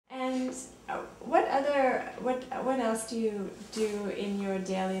what else do you do in your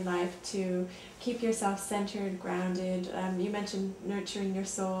daily life to keep yourself centered, grounded? You mentioned nurturing your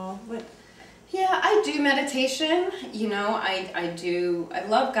soul. What? Yeah, I do meditation. You know, I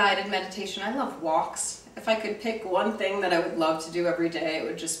love guided meditation. I love walks. If I could pick one thing that I would love to do every day, it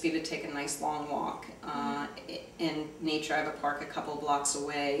would just be to take a nice long walk in nature. I have a park a couple blocks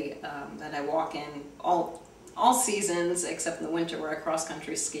away that I walk in all seasons except in the winter where I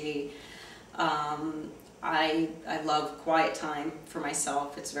cross-country ski. I love quiet time for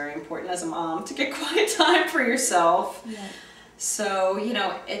myself. It's very important as a mom to get quiet time for yourself. Yeah. So, you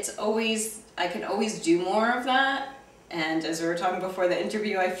know, I can always do more of that. And as we were talking before the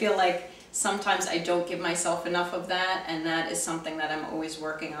interview, I feel like sometimes I don't give myself enough of that, and that is something that I'm always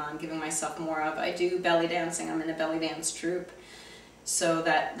working on, giving myself more of. I do belly dancing. I'm in a belly dance troupe. So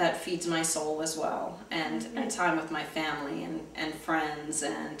that feeds my soul as well, and time with my family and friends,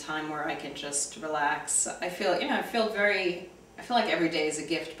 and time where I can just relax. I feel like every day is a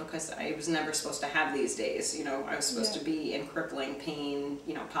gift because I was never supposed to have these days. You know, I was supposed to be in crippling pain,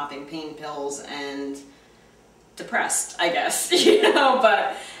 you know, popping pain pills and depressed, I guess, you know,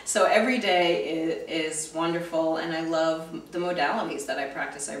 but so every day is wonderful, and I love the modalities that I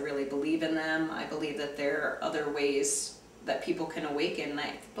practice. I really believe in them. I believe that there are other ways that people can awaken.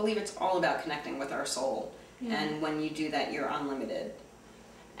 I believe it's all about connecting with our soul, and when you do that, you're unlimited.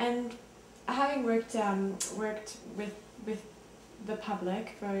 And having worked with the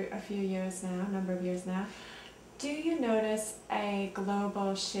public for a few years now, a number of years now, do you notice a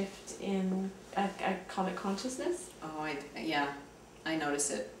global shift in, I call it consciousness? Oh, yeah, I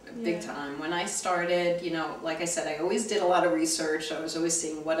notice it big time. When I started, you know, like I said, I always did a lot of research. I was always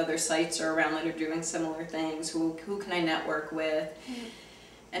seeing what other sites are around that are doing similar things, who can I network with.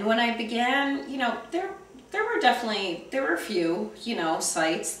 And when I began, you know, there were a few, you know,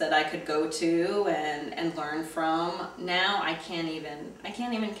 sites that I could go to and learn from. Now I can't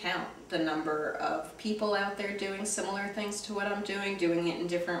even count the number of people out there doing similar things to what I'm doing it in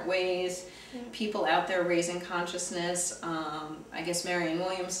different ways. People out there raising consciousness. I guess Marianne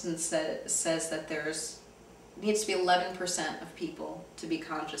Williamson says that needs to be 11% of people to be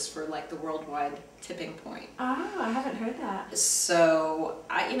conscious for like the worldwide tipping point. Oh, I haven't heard that. So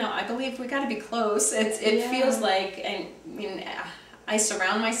I believe we got to be close. It feels like, I mean, I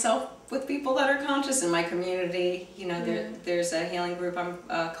surround myself with people that are conscious in my community. You know, there's a healing group,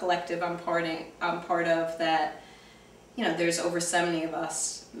 a collective I'm part of that. You know, there's over 70 of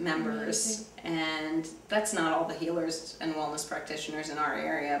us members, and that's not all the healers and wellness practitioners in our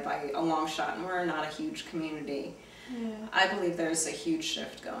area by a long shot, and we're not a huge community. I believe there's a huge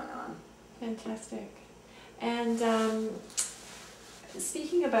shift going on. Fantastic. And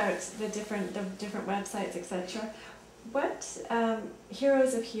speaking about the different websites, etc., what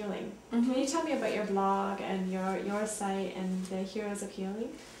Heroes of Healing? Can you tell me about your blog and your site and the Heroes of Healing?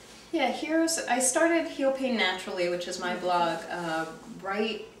 Yeah, I started Heal Pain Naturally, which is my blog,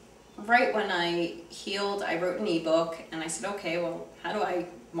 right when I healed. I wrote an ebook, and I said, okay, well, how do I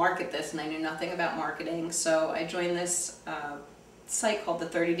market this? And I knew nothing about marketing, so I joined this site called the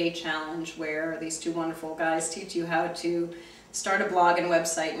 30-Day Challenge, where these two wonderful guys teach you how to start a blog and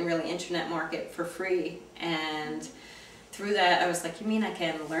website and really internet market for free. And through that, I was like, you mean I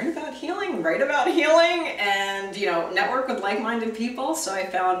can learn about healing, write about healing, and, you know, network with like-minded people? So I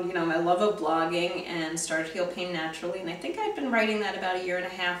found, you know, my love of blogging and started Heal Pain Naturally. And I think I'd been writing that about 1.5 years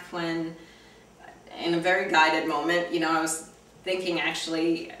when, in a very guided moment, you know, I was thinking,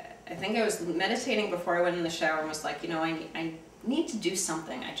 actually, I think I was meditating before I went in the shower and was like, you know, I need to do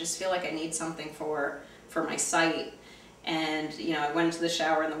something. I just feel like I need something for my site. And, you know, I went into the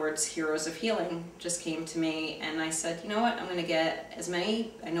shower and the words Heroes of Healing just came to me, and I said, you know what, I'm going to get as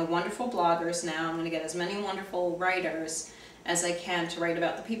many, I know wonderful bloggers now, I'm going to get as many wonderful writers as I can to write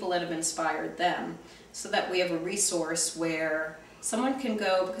about the people that have inspired them, so that we have a resource where someone can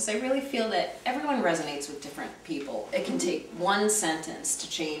go, because I really feel that everyone resonates with different people. It can take one sentence to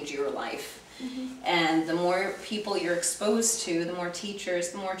change your life. And the more people you're exposed to, the more teachers,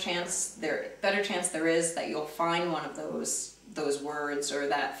 the more better chance there is that you'll find one of those words or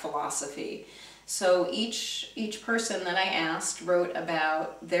that philosophy. So each person that I asked wrote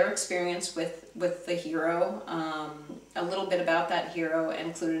about their experience with the hero, a little bit about that hero,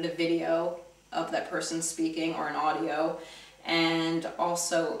 included a video of that person speaking or an audio, and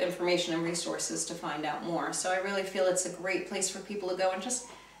also information and resources to find out more. So I really feel it's a great place for people to go and just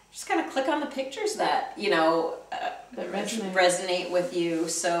kind of click on the pictures that, you know, that resonate with you,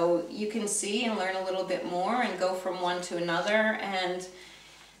 so you can see and learn a little bit more and go from one to another. And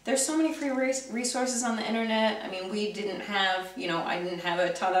there's so many free resources on the internet. I mean, we didn't have, I didn't have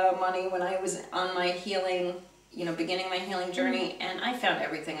a ton of money when I was on my healing, beginning my healing journey, and I found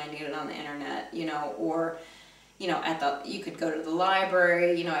everything I needed on the internet, or, you could go to the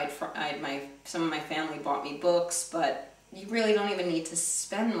library, some of my family bought me books, but you really don't even need to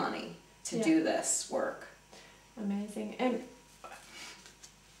spend money to do this work. Amazing. And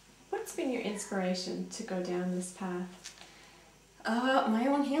what's been your inspiration to go down this path? My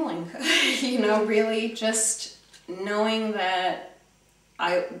own healing. Really just knowing that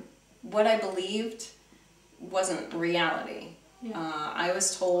what I believed wasn't reality. Yeah. I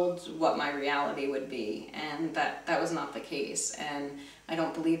was told what my reality would be, and that was not the case. And I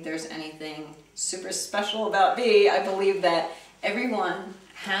don't believe there's anything super special about me. I believe that everyone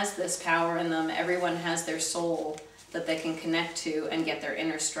has this power in them. Everyone has their soul that they can connect to and get their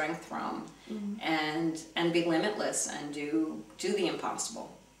inner strength from, and be limitless and do the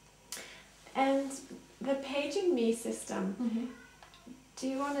impossible. And the Paging Me system, do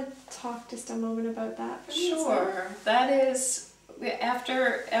you want to talk just a moment about that for me? Sure. That is,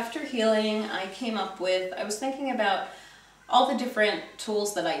 after healing, I was thinking about all the different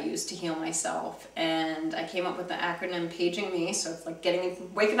tools that I use to heal myself, and I came up with the acronym Paging Me. So it's like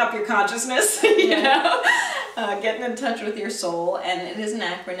waking up your consciousness, getting in touch with your soul, and it is an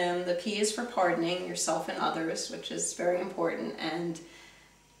acronym. The P is for pardoning yourself and others, which is very important, and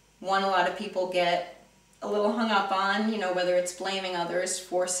one a lot of people get a little hung up on, whether it's blaming others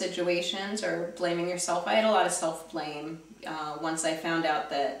for situations or blaming yourself. I had a lot of self-blame once I found out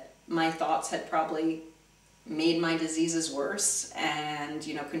that my thoughts had probably made my diseases worse and,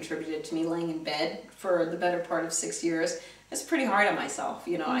 contributed to me laying in bed for the better part of 6 years. It's pretty hard on myself.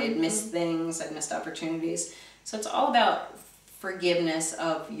 I had missed things, I'd missed opportunities. So it's all about forgiveness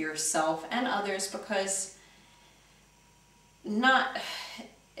of yourself and others, because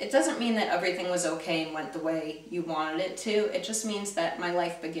it doesn't mean that everything was okay and went the way you wanted it to. It just means that my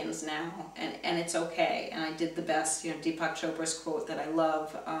life begins now, and it's okay, and I did the best. Deepak Chopra's quote that I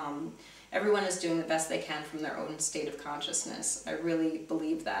love, everyone is doing the best they can from their own state of consciousness. I really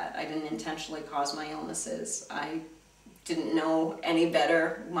believe that. I didn't intentionally cause my illnesses. I didn't know any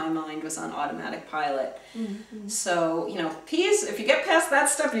better. My mind was on automatic pilot. So, P's, if you get past that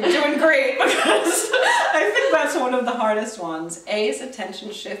step, you're doing great, because I think that's one of the hardest ones. A is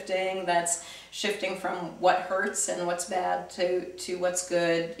attention shifting. That's shifting from what hurts and what's bad to what's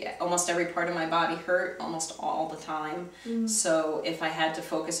good. Yeah, almost every part of my body hurt almost all the time. So if I had to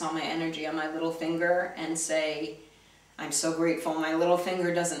focus all my energy on my little finger and say, I'm so grateful my little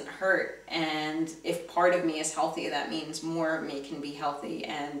finger doesn't hurt, and if part of me is healthy, that means more of me can be healthy,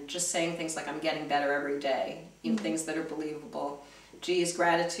 and just saying things like I'm getting better every day, things that are believable. G is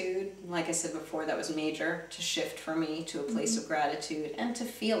gratitude. Like I said before, that was major to shift for me to a place of gratitude and to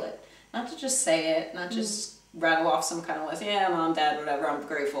feel it. Not to just say it, not just rattle off some kind of list, yeah, mom, dad, whatever, I'm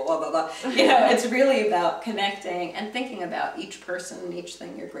grateful, blah, blah, blah. It's really about connecting and thinking about each person and each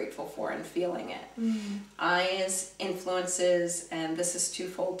thing you're grateful for and feeling it. I is influences, and this is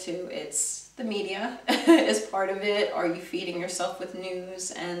twofold too. It's the media is part of it. Are you feeding yourself with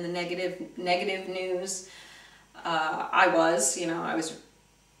news and the negative news? I was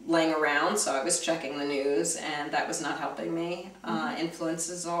laying around, so I was checking the news, and that was not helping me.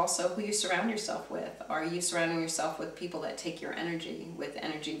 Influences also who you surround yourself with. Are you surrounding yourself with people that take your energy, with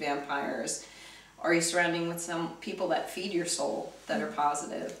energy vampires? Are you surrounding with some people that feed your soul, that are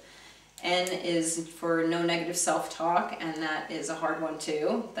positive? N is for no negative self-talk, and that is a hard one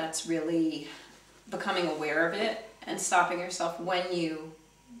too. That's really becoming aware of it and stopping yourself when you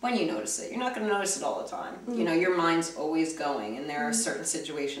notice it. You're not going to notice it all the time. Your mind's always going, and there are certain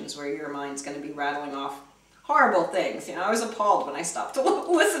situations where your mind's going to be rattling off horrible things. I was appalled when I stopped to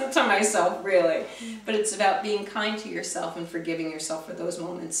listen to myself, really. But it's about being kind to yourself and forgiving yourself for those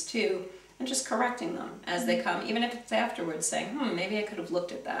moments too, and just correcting them as they come, even if it's afterwards, saying, maybe I could have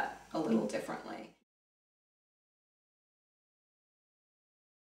looked at that a little differently.